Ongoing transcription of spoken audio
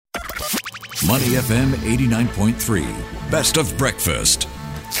Money FM 89.3, best of breakfast.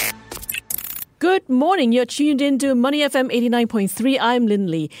 Good morning. You're tuned in to Money FM 89.3. I'm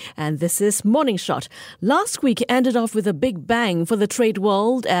Lynn Lee, and this is Morning Shot. Last week ended off with a big bang for the trade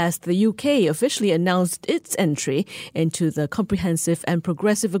world as the UK officially announced its entry into the Comprehensive and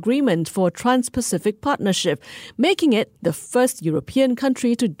Progressive Agreement for Trans-Pacific Partnership, making it the first European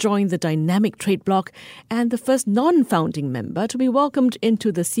country to join the dynamic trade bloc and the first non-founding member to be welcomed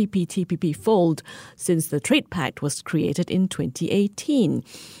into the CPTPP fold since the Trade Pact was created in 2018.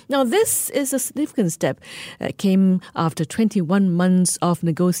 Now, this is a significant step came after 21 months of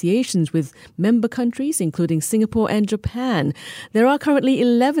negotiations with member countries, including Singapore and Japan. There are currently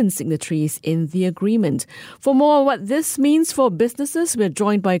 11 signatories in the agreement. For more on what this means for businesses, we're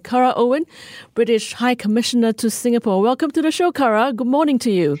joined by Cara Owen, British High Commissioner to Singapore. Welcome to the show, Cara. Good morning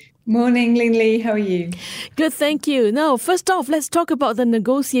to you. Morning, Lynn Lee. How are you? Good, thank you. Now, first off, let's talk about the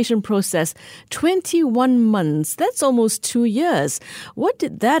negotiation process. 21 months, that's almost 2 years. What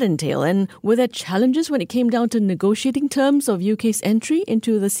did that entail? And were there challenges when it came down to negotiating terms of UK's entry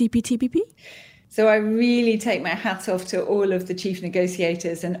into the CPTPP? So I really take my hat off to all of the chief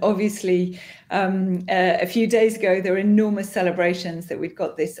negotiators. And obviously, a few days ago, there were enormous celebrations that we'd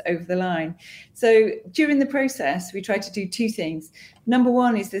got this over the line. So during the process, we tried to do two things. Number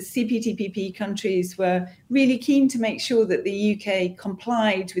one is the CPTPP countries were really keen to make sure that the UK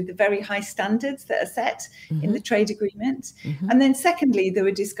complied with the very high standards that are set in the trade agreement. And then secondly, there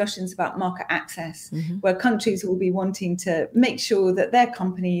were discussions about market access, where countries will be wanting to make sure that their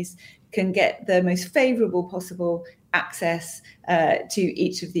companies can get the most favourable possible access to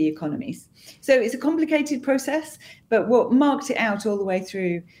each of the economies. So it's a complicated process, but what marked it out all the way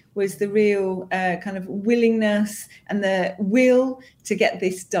through was the real kind of willingness and the will to get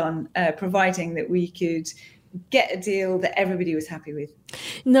this done, providing that we could get a deal that everybody was happy with.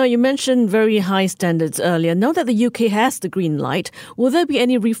 Now, you mentioned very high standards earlier. Now that the UK has the green light, will there be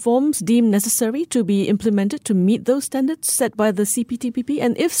any reforms deemed necessary to be implemented to meet those standards set by the CPTPP?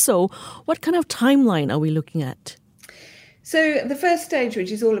 And if so, what kind of timeline are we looking at? So the first stage,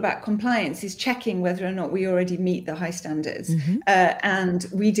 which is all about compliance, is checking whether or not we already meet the high standards. And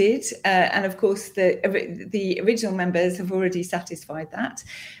we did. And of course, the original members have already satisfied that.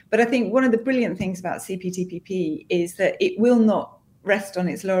 But I think one of the brilliant things about CPTPP is that it will not rest on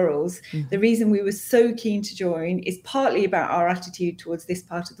its laurels. The reason we were so keen to join is partly about our attitude towards this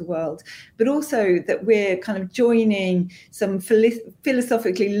part of the world, but also that we're kind of joining some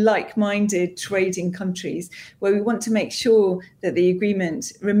philosophically like-minded trading countries where we want to make sure that the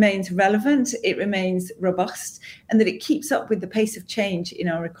agreement remains relevant, it remains robust, and that it keeps up with the pace of change in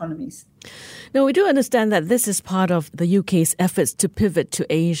our economies. Now, we do understand that this is part of the UK's efforts to pivot to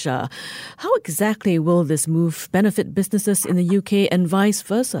Asia. How exactly will this move benefit businesses in the UK and vice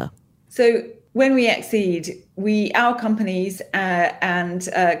versa? So when we accede, our companies and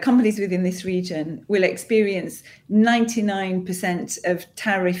companies within this region will experience 99% of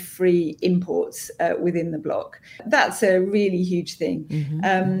tariff-free imports within the bloc. That's a really huge thing.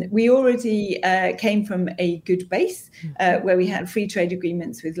 We already came from a good base where we had free trade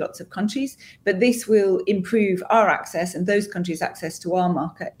agreements with lots of countries, but this will improve our access and those countries' access to our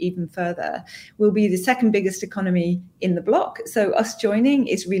market even further. We'll be the second biggest economy in the bloc, so us joining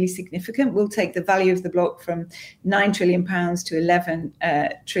is really significant. We'll take the value of the bloc from £9 trillion to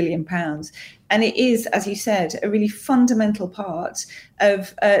 £11 trillion. And it is, as you said, a really fundamental part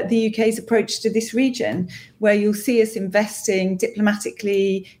of the UK's approach to this region, where you'll see us investing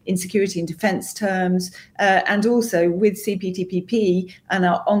diplomatically in security and defence terms, and also with CPTPP and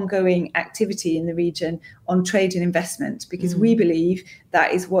our ongoing activity in the region on trade and investment, because we believe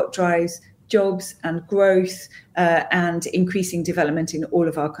that is what drives jobs and growth and increasing development in all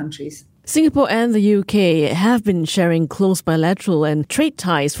of our countries. Singapore and the UK have been sharing close bilateral and trade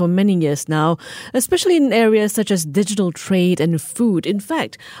ties for many years now, especially in areas such as digital trade and food. In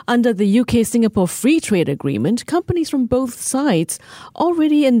fact, under the UK-Singapore Free Trade Agreement, companies from both sides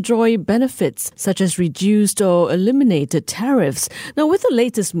already enjoy benefits such as reduced or eliminated tariffs. Now, with the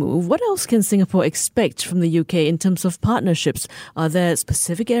latest move, what else can Singapore expect from the UK in terms of partnerships? Are there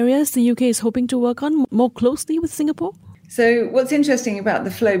specific areas the UK is hoping to work on more closely with Singapore? So what's interesting about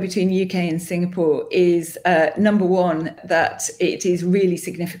the flow between UK and Singapore is, number one, that it is really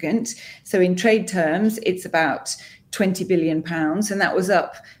significant. So in trade terms, it's about £20 billion, and that was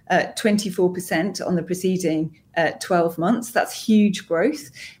up 24% on the preceding 12 months. That's huge growth.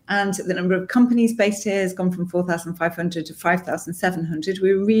 And the number of companies based here has gone from 4,500 to 5,700.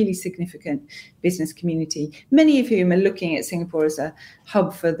 We're a really significant business community, many of whom are looking at Singapore as a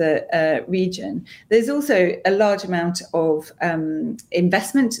hub for the region. There's also a large amount of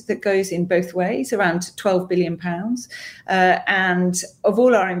investment that goes in both ways, around £12 billion. And of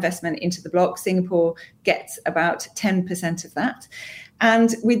all our investment into the bloc, Singapore gets about 10% of that.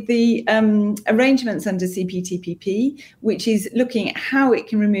 And with the arrangements under CPTPP, which is looking at how it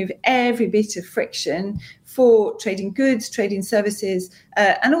can remove every bit of friction for trading goods, trading services,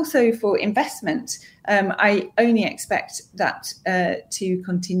 and also for investment, I only expect that to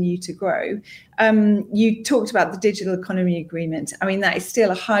continue to grow. You talked about the Digital Economy Agreement. I mean, that is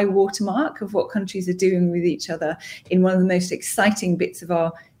still a high watermark of what countries are doing with each other in one of the most exciting bits of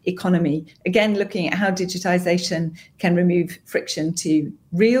our economy. Again, looking at how digitization can remove friction to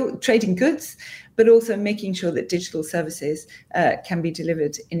real trading goods, but also making sure that digital services can be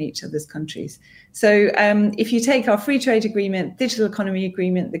delivered in each other's countries. So if you take our free trade agreement, digital economy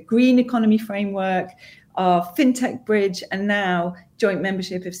agreement, the green economy framework, our fintech bridge, and now joint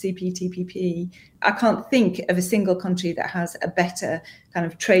membership of CPTPP, I can't think of a single country that has a better kind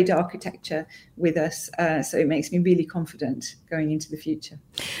of trade architecture with us. So it makes me really confident going into the future.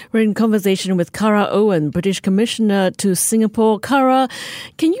 We're in conversation with Cara Owen, British Commissioner to Singapore. Cara,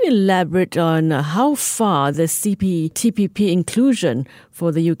 can you elaborate on how far the CPTPP inclusion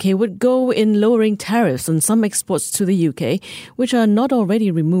for the UK would go in lowering tariffs on some exports to the UK, which are not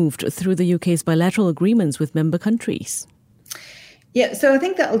already removed through the UK's bilateral agreements with member countries? Yeah, so I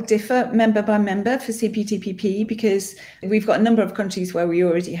think that'll differ member by member for CPTPP because we've got a number of countries where we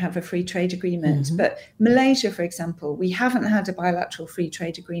already have a free trade agreement. Mm-hmm. But Malaysia, for example, we haven't had a bilateral free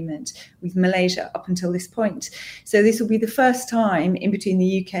trade agreement with Malaysia up until this point. So this will be the first time in between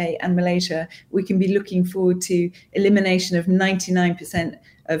the UK and Malaysia we can be looking forward to elimination of 99%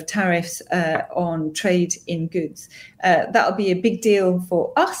 of tariffs on trade in goods. That'll be a big deal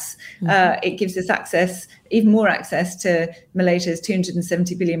for us. It gives us access, even more access to Malaysia's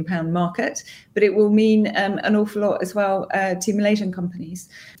 £270 billion market, but it will mean an awful lot as well to Malaysian companies.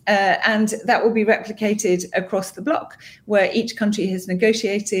 And that will be replicated across the bloc, where each country has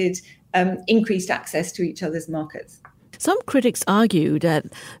negotiated increased access to each other's markets. Some critics argue that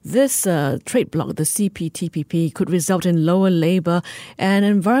this trade bloc, the CPTPP, could result in lower labour and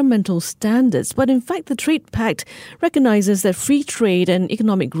environmental standards. But in fact, the Trade Pact recognises that free trade and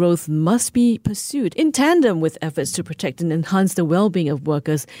economic growth must be pursued in tandem with efforts to protect and enhance the well-being of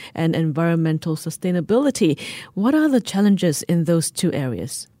workers and environmental sustainability. What are the challenges in those two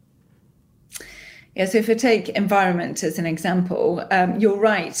areas? Yeah, so if I take environment as an example, you're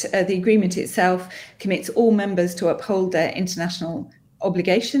right. The agreement itself commits all members to uphold their international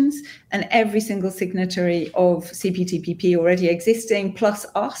obligations, and every single signatory of CPTPP already existing, plus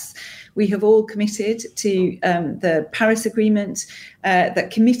us, we have all committed to the Paris Agreement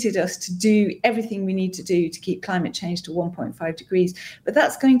that committed us to do everything we need to do to keep climate change to 1.5 degrees. But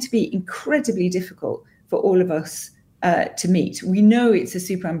that's going to be incredibly difficult for all of us to meet. We know it's a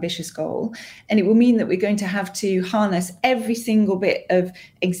super ambitious goal, and it will mean that we're going to have to harness every single bit of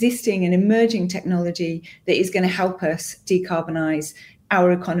existing and emerging technology that is going to help us decarbonise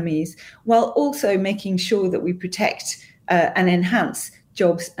our economies, while also making sure that we protect and enhance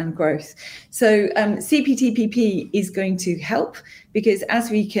jobs and growth. So CPTPP is going to help because as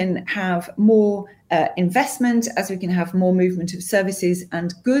we can have more investment, as we can have more movement of services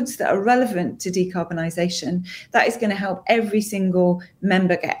and goods that are relevant to decarbonisation, that is going to help every single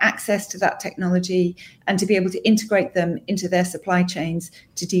member get access to that technology and to be able to integrate them into their supply chains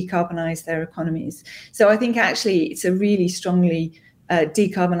to decarbonise their economies. So I think actually it's a really strongly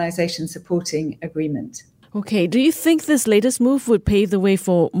decarbonisation supporting agreement. Okay, do you think this latest move would pave the way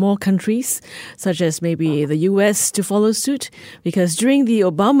for more countries, such as maybe the US, to follow suit? Because during the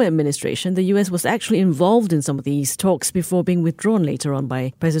Obama administration, the US was actually involved in some of these talks before being withdrawn later on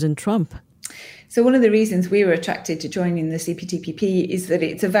by President Trump. So one of the reasons we were attracted to joining the CPTPP is that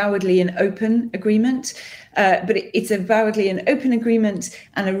it's avowedly an open agreement, but it's avowedly an open agreement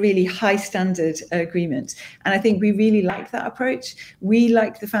and a really high standard agreement. And I think we really like that approach. We,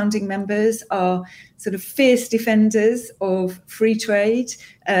 like the founding members, are sort of fierce defenders of free trade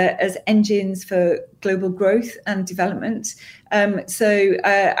as engines for global growth and development. So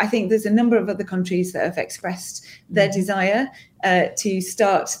I think there's a number of other countries that have expressed their desire to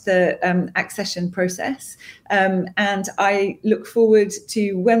start the accession process. And I look forward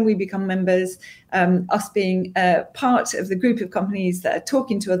to, when we become members, us being part of the group of companies that are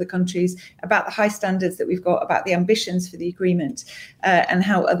talking to other countries about the high standards that we've got, about the ambitions for the agreement, and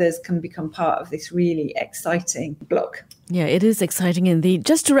how others can become part of this really exciting bloc. Yeah, it is exciting indeed.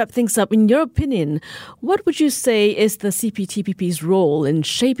 Just to wrap things up, in your opinion, what would you say is the CPTPP's role in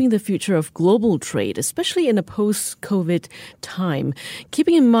shaping the future of global trade, especially in a post-COVID time,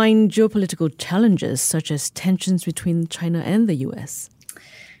 keeping in mind geopolitical challenges such as tensions between China and the US?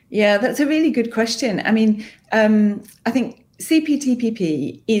 Yeah, that's a really good question. I mean, I think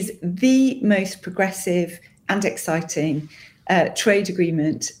CPTPP is the most progressive and exciting trade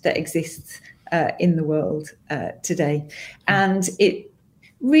agreement that exists in the world today. And it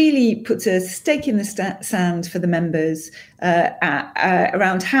really puts a stake in the sand for the members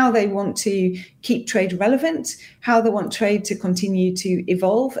around how they want to keep trade relevant, how they want trade to continue to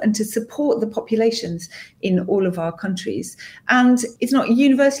evolve and to support the populations in all of our countries. And it's not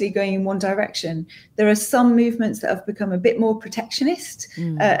universally going in one direction. There are some movements that have become a bit more protectionist,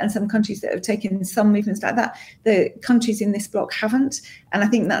 and some countries that have taken some movements like that. The countries in this bloc haven't. And I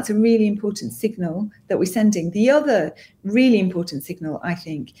think that's a really important signal that we're sending. The other really important signal, I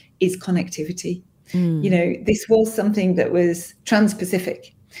think, is connectivity. You know, this was something that was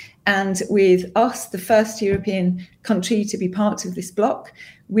trans-Pacific. And with us, the first European country to be part of this bloc,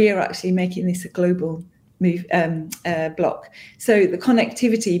 we're actually making this a global move bloc. So the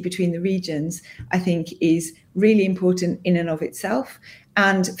connectivity between the regions, I think, is really important in and of itself,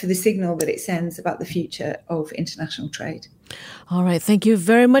 and for the signal that it sends about the future of international trade. All right. Thank you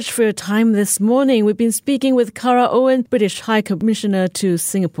very much for your time this morning. We've been speaking with Cara Owen, British High Commissioner to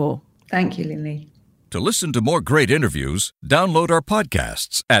Singapore. Thank you, Linley. To listen to more great interviews, download our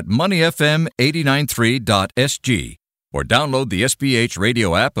podcasts at moneyfm893.sg or download the SPH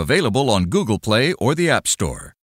radio app available on Google Play or the App Store.